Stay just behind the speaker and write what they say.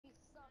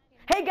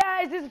Hey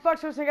guys, this is Fox.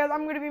 So guys,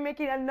 I'm gonna be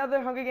making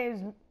another Hunger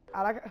Games.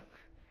 I like.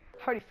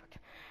 Already fucked.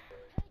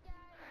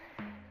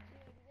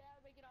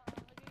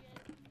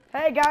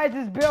 Hey guys,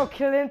 this is Bill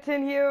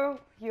Clinton here.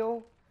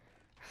 Yo.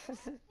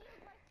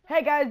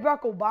 Hey guys,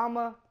 Barack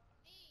Obama.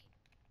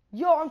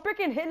 Yo, I'm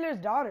freaking Hitler's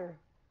daughter.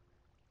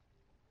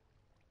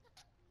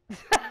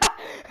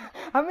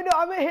 I'm in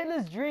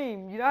Hitler's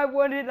dream. You know, I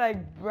wanted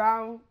like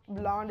brown,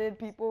 blonded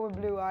people with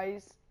blue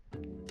eyes.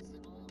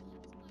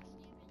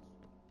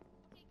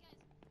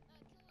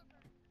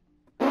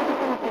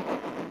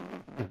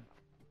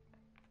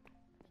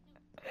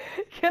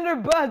 Killer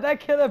buzz, that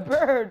killer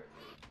bird.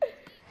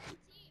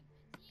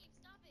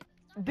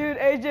 Dude,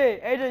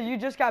 AJ, you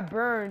just got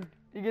burned.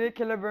 You get it,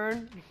 killer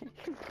burn?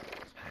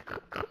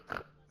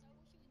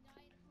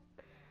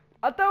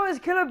 I thought it was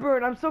killer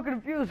burn. I'm so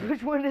confused.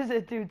 Which one is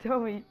it, dude? Tell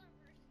me.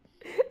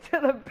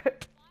 Killer burn.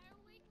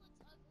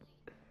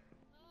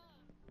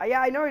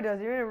 Yeah, I know he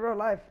does. You're in real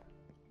life.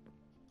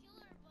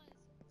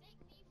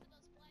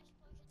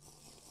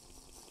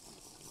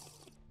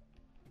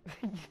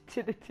 You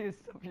did it to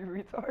yourself, you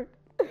retard.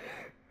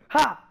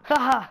 Ha! Ha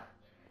ha!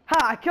 Ha!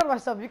 I killed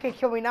myself. You can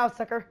kill me now,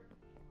 sucker.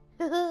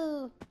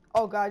 Oh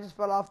god, I just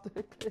fell off the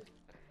cliff.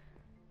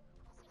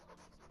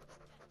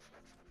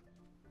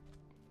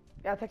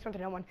 Yeah, text one to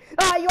no one.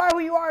 Ah, you are who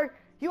you are!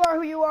 You are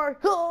who you are!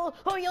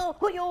 Who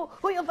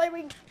you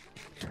fighting?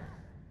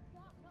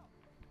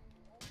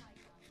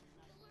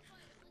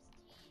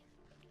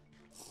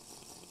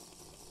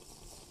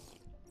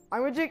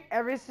 I'm gonna take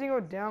every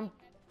single damn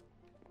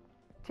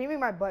teaming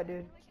my butt,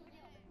 dude.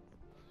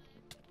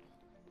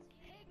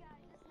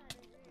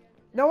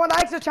 No one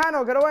likes the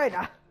channel. Get away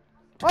now.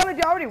 Oh, look,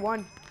 you already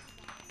won.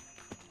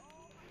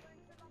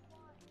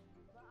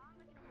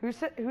 Who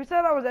said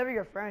I was ever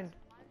your friend?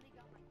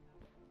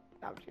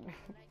 No, I'm kidding.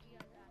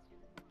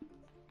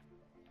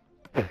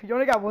 You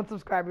only got one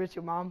subscriber. It's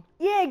your mom.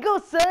 Yeah, go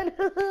son.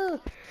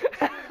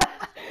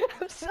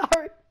 I'm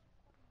sorry.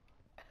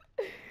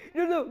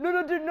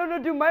 No,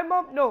 dude. My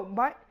mom.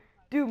 No,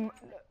 dude.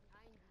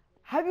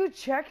 Have you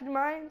checked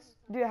mine?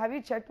 Dude, have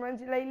you checked mine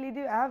lately,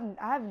 dude? I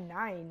have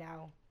 9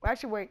 now. Well,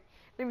 actually, wait.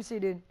 Let me see,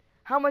 dude.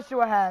 How much do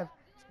I have?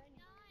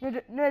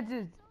 No,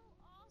 dude.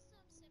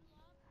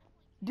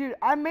 Dude,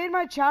 I made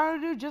my channel,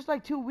 dude, just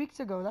like 2 weeks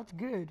ago. That's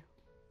good.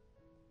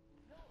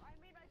 No, I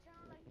made my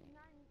channel like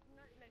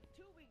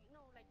 2 weeks, no,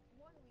 like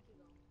 1 week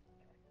ago.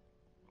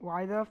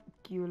 Why the f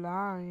you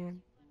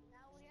lying?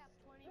 Now we have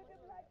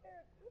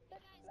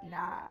 20.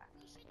 Nah.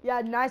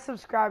 Yeah, 9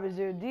 subscribers,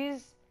 dude.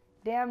 These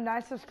damn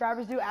 9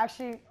 subscribers do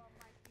actually,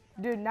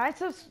 dude.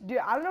 Dude.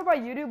 I don't know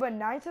about you, dude, but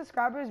 9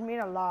 subscribers mean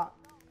a lot.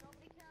 No,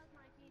 nobody cares,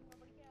 Mikey.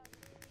 Nobody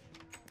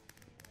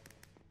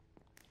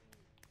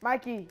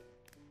cares. Mikey,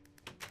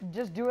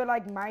 just do it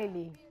like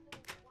Miley.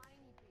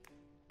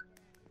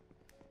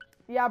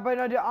 Yeah, but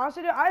no, dude.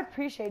 Honestly, dude, I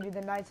appreciate you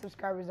the 9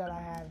 subscribers that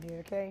I have, dude.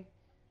 Okay.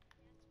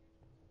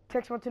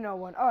 Text one to no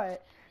one. All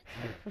right.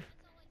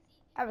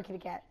 I have a kitty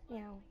cat. You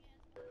know.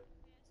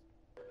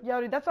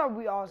 Yo, dude, that's how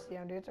we all see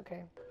him, dude. It's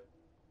okay.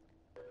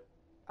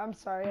 I'm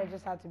sorry, I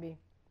just had to be.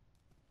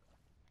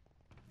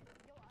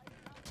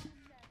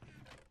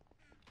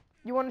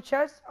 You want a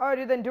chest? Alright,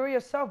 dude, then do it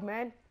yourself,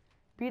 man.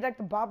 Be like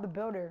the Bob the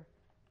Builder.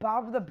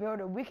 Bob the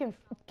Builder, we can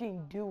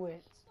fucking do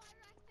it.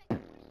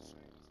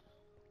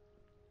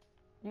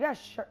 You got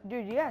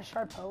dude, you got a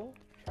sharp hoe.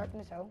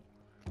 Sharpness hoe.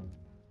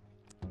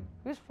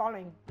 Who's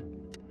falling?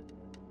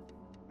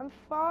 I'm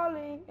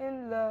falling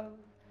in love.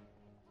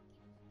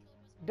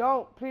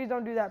 Please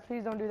don't do that.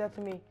 Please don't do that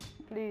to me.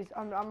 Please,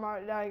 I'm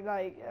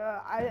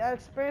I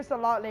experienced a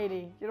lot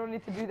lately. You don't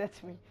need to do that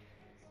to me.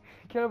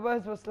 Killer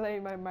Buzz was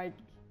slaying my mic.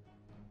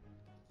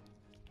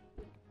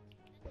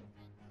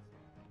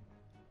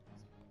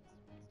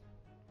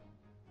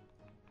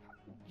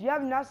 You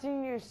have not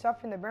seen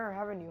yourself in the mirror,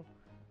 haven't you?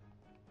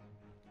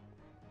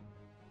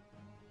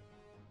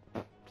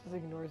 Just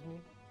ignores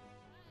me.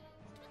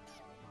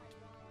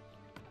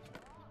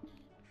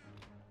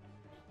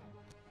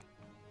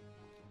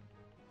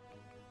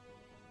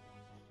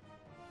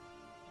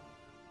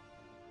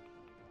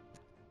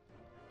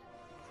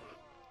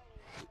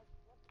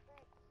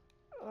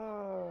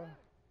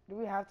 Do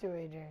we have to,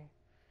 AJ?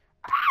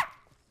 Ah!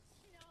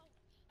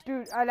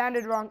 Dude, I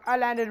landed wrong. I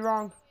landed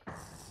wrong.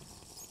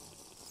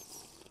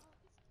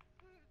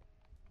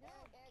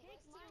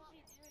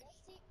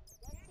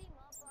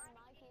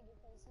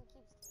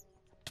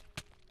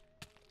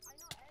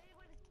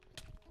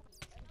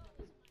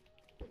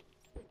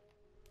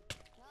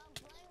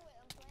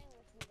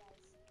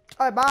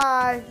 Alright,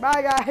 bye.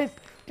 Bye, guys.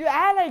 Dude, I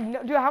had like,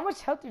 no, dude, how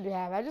much health did you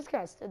have? I just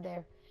kind of stood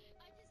there.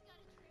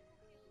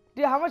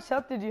 Dude, how much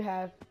health did you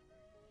have?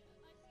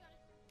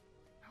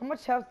 How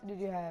much health did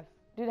you have?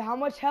 Dude, how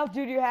much health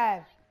did you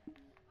have?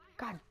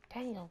 God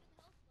damn.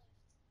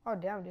 Oh,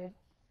 damn, dude.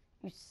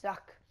 You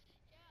suck.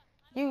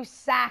 You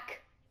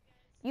suck.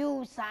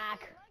 You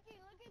suck.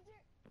 Lucky, look at your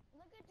thing.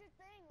 Look at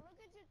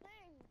your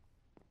thing.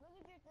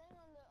 Look at your thing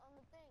on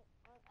the thing.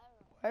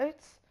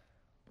 What?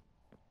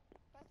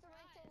 Press the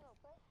rectangle.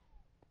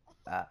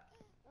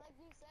 Like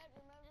you said,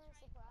 remember,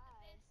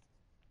 surprise.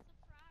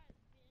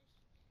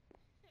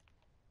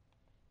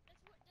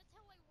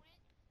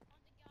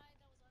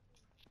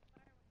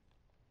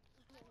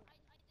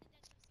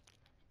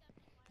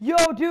 Yo,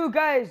 dude,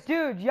 guys,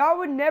 dude, y'all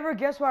would never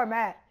guess where I'm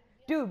at.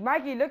 Dude,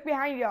 Mikey, look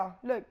behind y'all.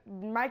 Look,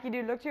 Mikey,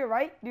 dude, look to your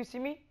right. Do you see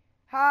me?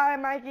 Hi,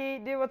 Mikey.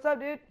 Dude, what's up,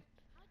 dude?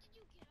 How did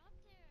you get up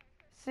there?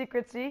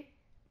 Secret C.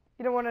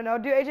 You don't want to know.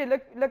 Dude, AJ,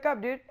 look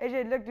up, dude.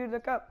 AJ,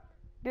 look up.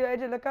 Dude,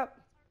 AJ, look up.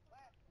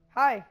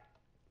 Hi.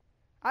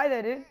 Hi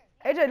there, dude.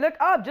 AJ, look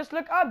up. Just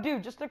look up,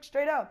 dude. Just look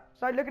straight up.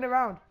 Start looking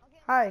around.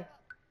 Okay, Hi.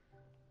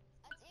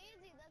 that's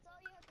easy. That's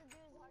all you have to do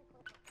is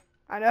hardcore.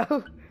 I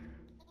know.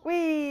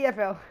 Wee, I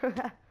fell.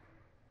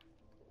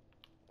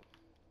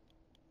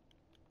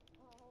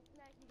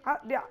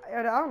 Yeah,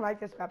 I don't like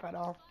this map at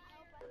all.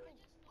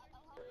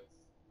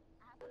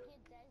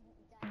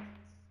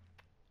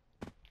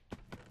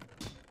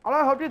 All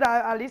I hope is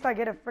that at least I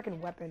get a freaking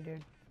weapon,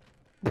 dude.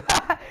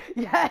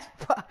 Yes.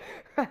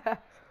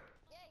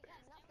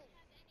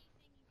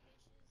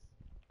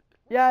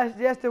 Yes,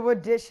 yes, there were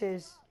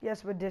dishes.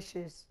 Yes, with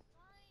dishes.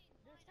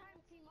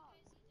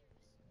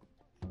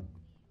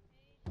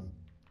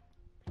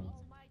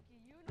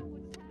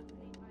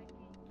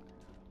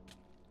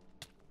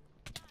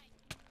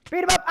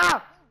 Beat him up!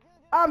 Ah!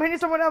 I'm hitting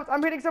someone else.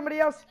 I'm hitting somebody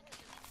else.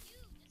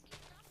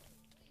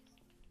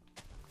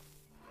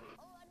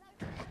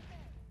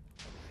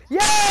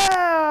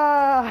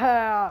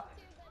 Yeah!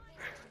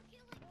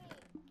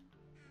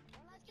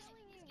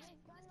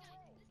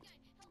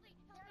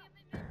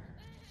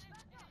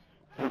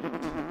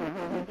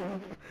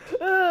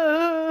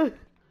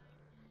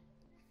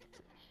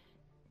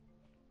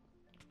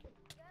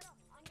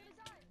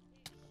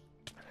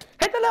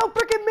 Hit the little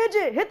freaking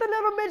midget! Hit the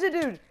little midget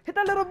dude! Hit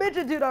that little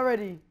midget dude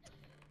already!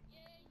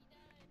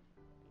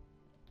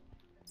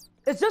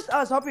 It's just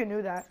us. Hope you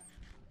knew that.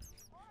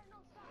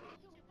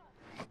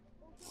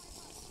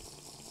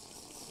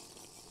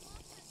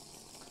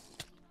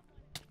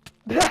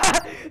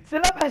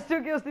 Sit up has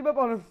 2 kills. Sleep up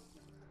on him.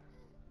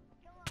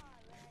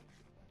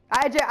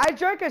 I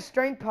drank a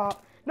strength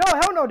pop. No,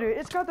 hell no, dude.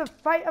 It's called the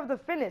fight of the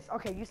fitness.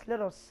 Okay, you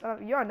little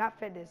son. You're not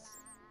fitness.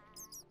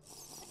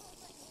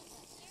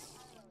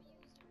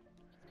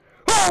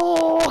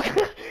 Oh!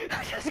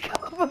 I just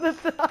come up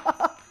with the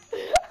top.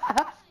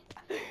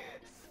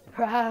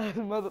 Surprise,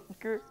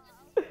 motherfucker.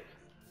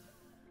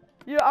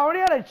 Yo, I already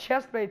had a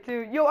chest plate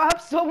too. Yo, I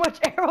have so much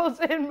arrows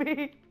in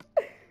me.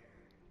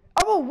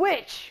 I'm a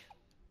witch.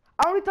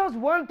 I only tossed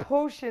 1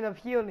 potion of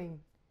healing.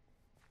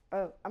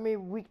 I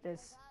mean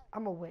weakness.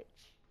 I'm a witch.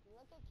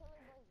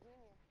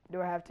 Do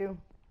I have to?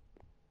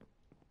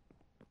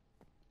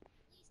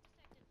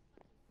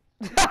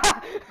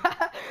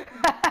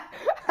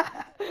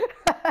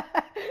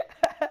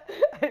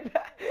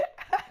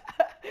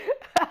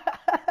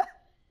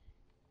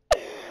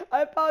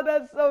 I found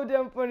that so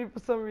damn funny for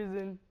some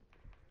reason.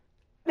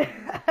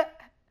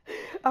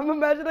 I'm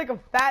imagining like a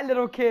fat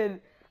little kid.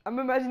 I'm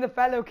imagining the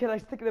fat little kid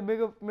like sticking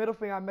the middle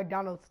finger on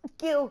McDonald's.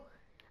 You,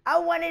 I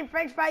wanted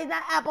French fries,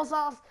 not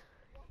applesauce.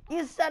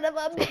 You son of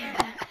a bitch.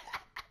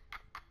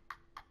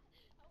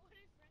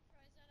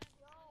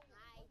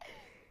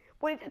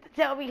 What did you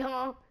tell me,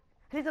 huh?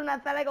 I need something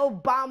that fat like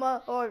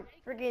Obama or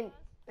freaking.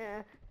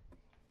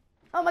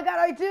 Oh my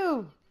God,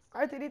 R2.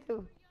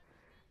 R2D2.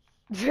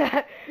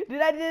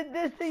 Did I do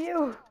this to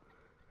you?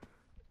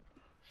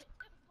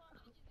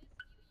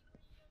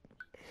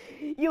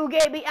 You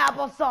gave me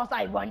applesauce.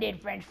 I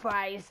wanted French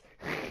fries.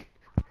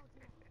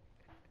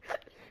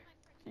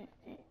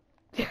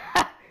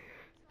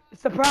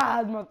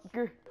 Surprise,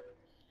 motherfucker.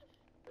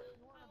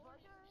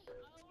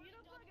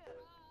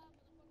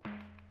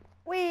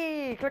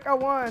 Wee! Click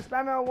R1.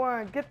 Spam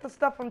R1. Get the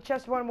stuff from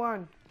chest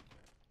 1-1.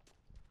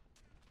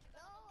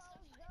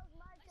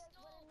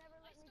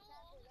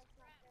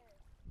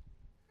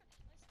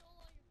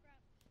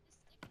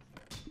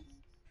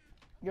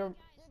 You're.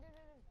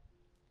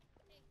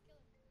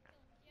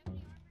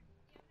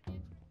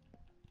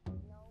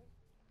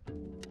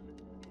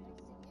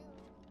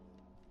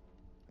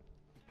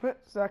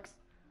 Sucks.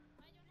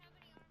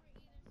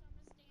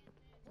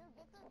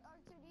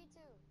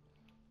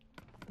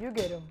 You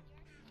get him.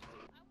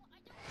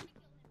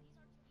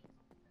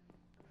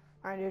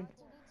 I dude.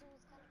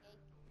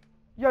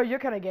 Yo, you're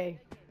kind of gay.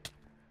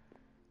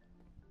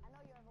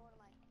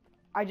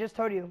 I just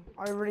told you.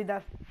 I'm already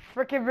that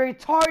freaking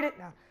retarded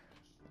now.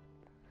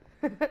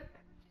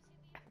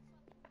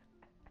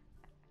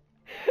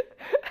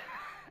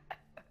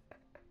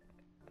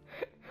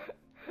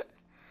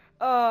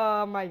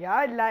 Oh my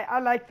God, I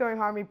like throwing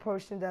harmony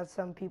potions at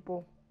some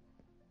people.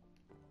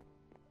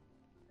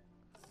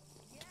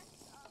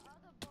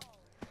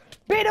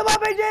 Beat him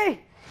up, AJ!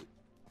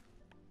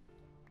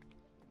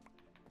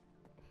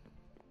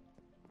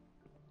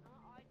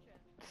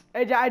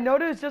 AJ, I know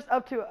it's just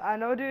up to. I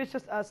know, dude, it's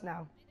just us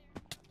now.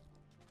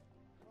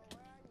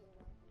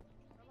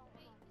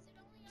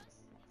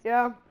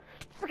 Yeah,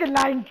 freaking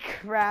lying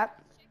crap.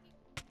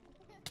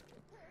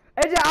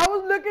 AJ, I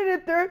was looking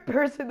at 3rd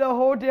person the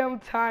whole damn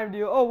time,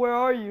 dude. Oh, where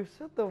are you?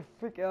 Shut the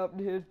frick up,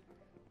 dude.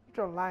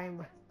 You're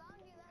lying.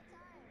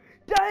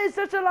 That is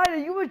such a lie.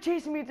 You were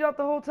chasing me throughout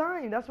the whole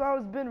time. That's why I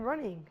was been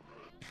running.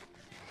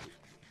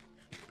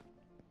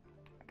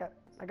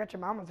 I got your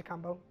mom as a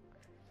combo.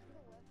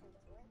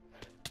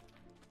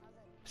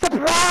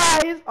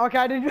 Surprise! Okay,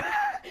 I didn't.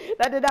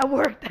 That did not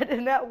work. That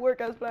did not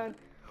work as planned.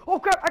 Oh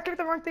crap! I clicked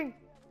the wrong thing.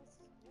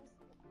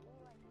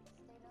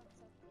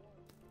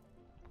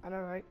 I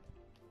know, right?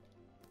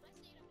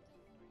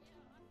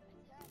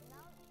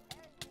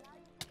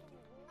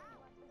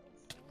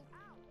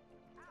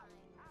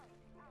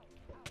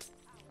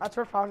 That's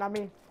her fault, not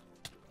me.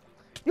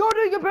 Yo,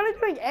 dude, you're barely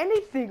doing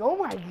anything. Oh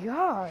my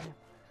god.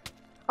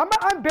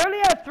 I'm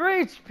barely at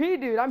 3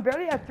 HP, dude. I'm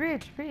barely at 3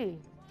 HP.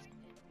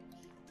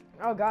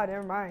 Oh god,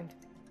 never mind.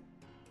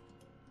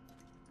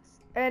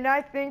 And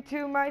I think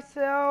to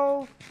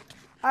myself,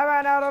 I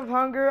ran out of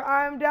hunger.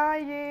 I'm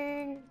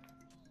dying.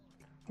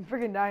 I'm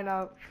freaking dying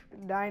out.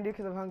 Dying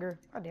because of hunger.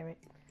 God damn it.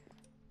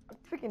 I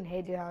freaking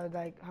hate it how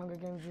like Hunger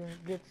Games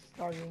get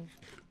starting.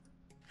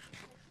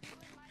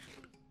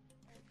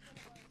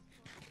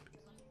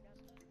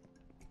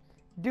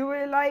 Do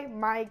it like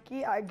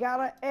Mikey. I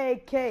got an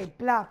AK.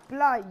 Blah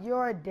blah.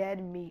 You're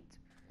dead meat.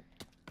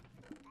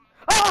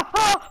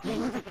 Oh!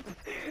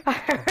 I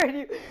heard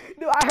you.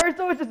 No, I heard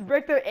someone just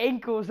break their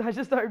ankles. I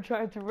just started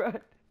trying to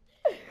run.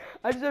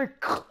 I just heard.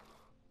 Oh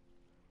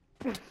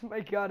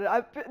my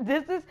god.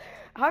 This is.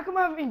 How come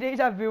I'm having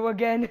deja vu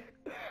again?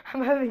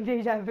 I'm having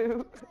deja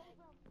vu.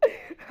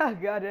 Oh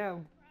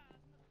goddamn.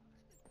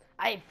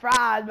 I ate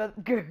fries,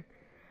 motherfucker.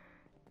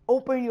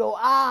 Open your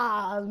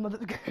eyes,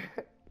 motherfucker.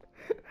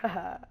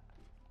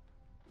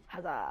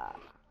 Huzzah.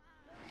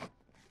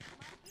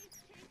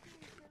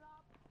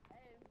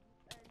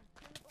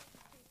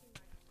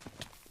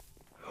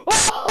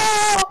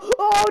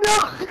 Oh no!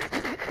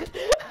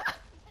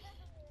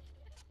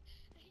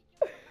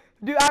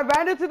 Dude, I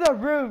ran into the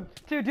room.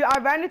 Dude, I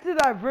ran into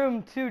that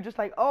room too. Just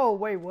like, oh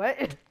wait,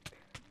 what?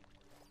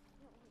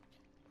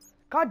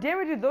 God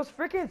damn it, dude! Those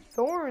freaking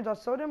thorns are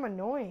so damn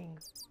annoying.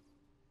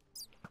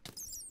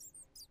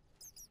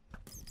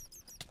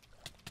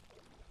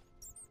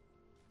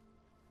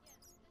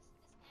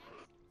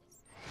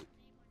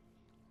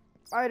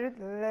 Alright,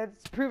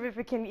 let's prove if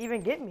it can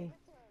even get me.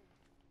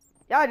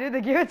 Yeah, dude,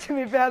 they give it to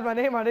me if it has my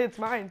name on it. It's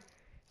mine.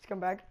 Just come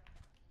back.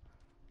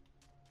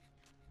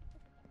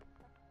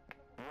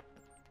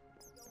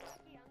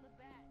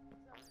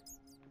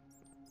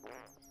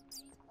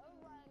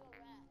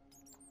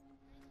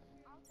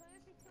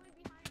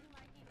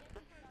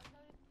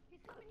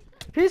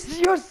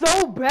 You're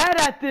so bad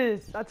at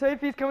this. I'll tell you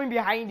if he's coming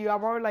behind you.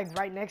 I'm already like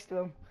right next to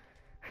him.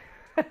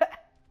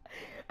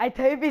 I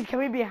tell you if he's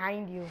coming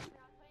behind you.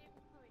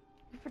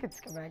 You freaking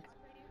scumbag.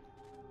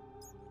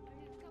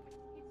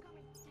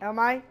 Am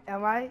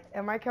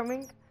I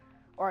coming?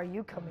 Or are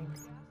you coming?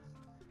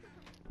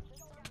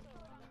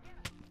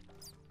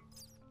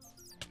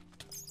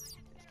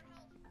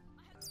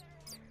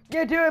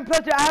 Yeah, dude, and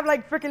plus, I have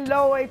like freaking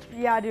low HP.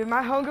 Yeah, dude,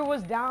 my hunger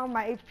was down,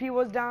 my HP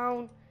was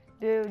down.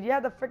 Dude, you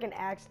had the freaking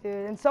axe,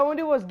 dude. And someone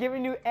who was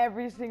giving you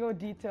every single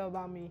detail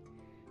about me.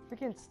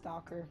 Freaking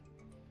stalker.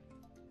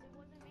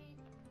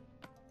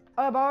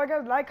 But I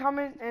guess like,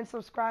 comment, and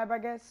subscribe, I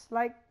guess.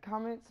 Like,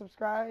 comment,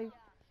 subscribe.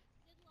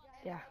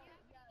 Yeah.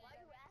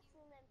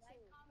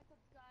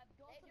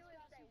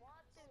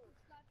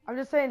 I'm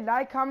just saying,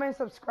 like, comment,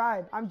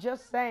 subscribe. I'm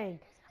just saying.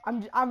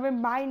 I'm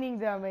reminding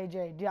them,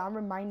 AJ. Dude, I'm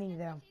reminding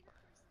them.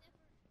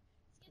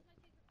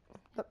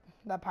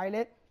 The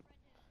pilot.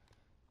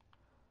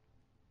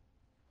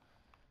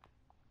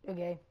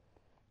 Okay.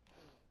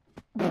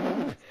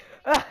 Get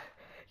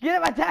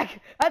him! Attack!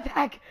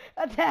 Attack!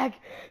 Attack!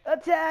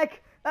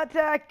 Attack!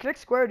 Attack! Click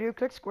square, dude.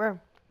 Click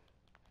square.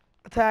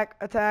 Attack!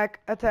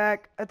 Attack!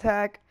 Attack!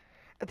 Attack!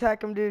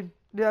 Attack him, dude.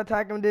 Dude,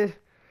 attack him, dude.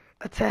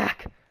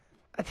 Attack!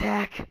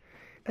 Attack!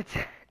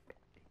 Attack!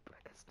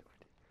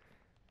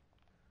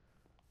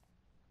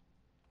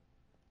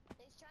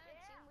 He's trying to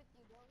team with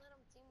you. Don't let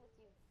him team with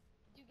you.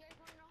 Do you guys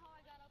want to know how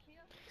I got up here?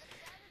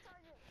 Let's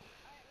sabotage him.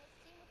 Alright, let's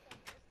team with them.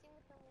 Let's team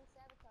with them and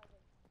sabotage him.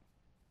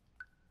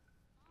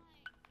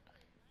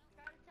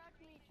 Try to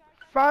touch me. Try to touch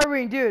me.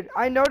 Firing, dude.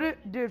 I know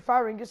that, dude.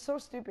 Firing is so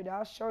stupid.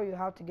 I'll show you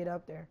how to get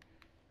up there.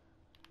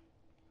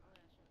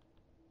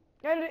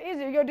 Yeah, it's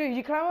easy. Yo, dude,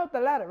 you climb up the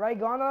ladder, right?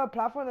 Go on the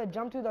platform and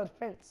jump to the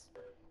fence,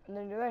 and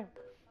then you're there.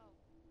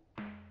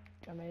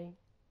 Come in.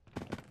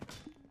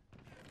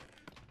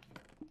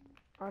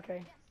 Okay. Oh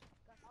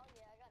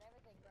yeah, I got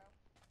everything, bro.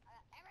 I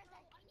got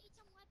everything. I need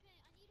some weapon.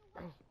 I need a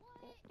weapon.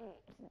 What?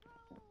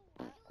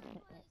 Bro,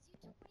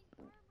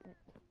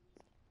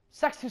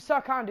 Sucks to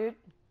suck, huh, dude?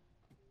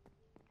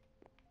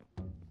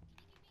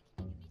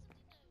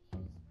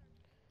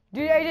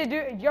 Dude, AJ,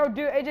 dude, yo,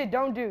 dude, AJ,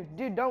 don't,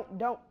 dude,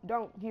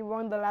 don't. He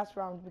won the last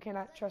round. We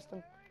cannot trust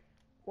him.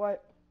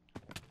 What?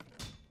 Is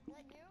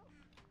that you?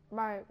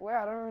 Where?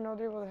 I don't even know,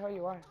 dude, where the hell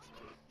you are.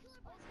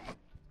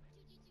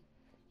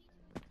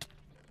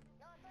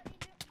 No, I thought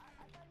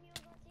he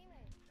was our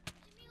teammate.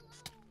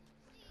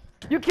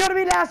 You killed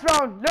me last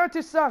round. Learn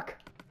to suck.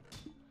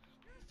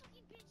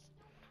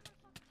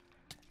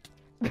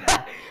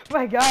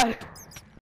 My God.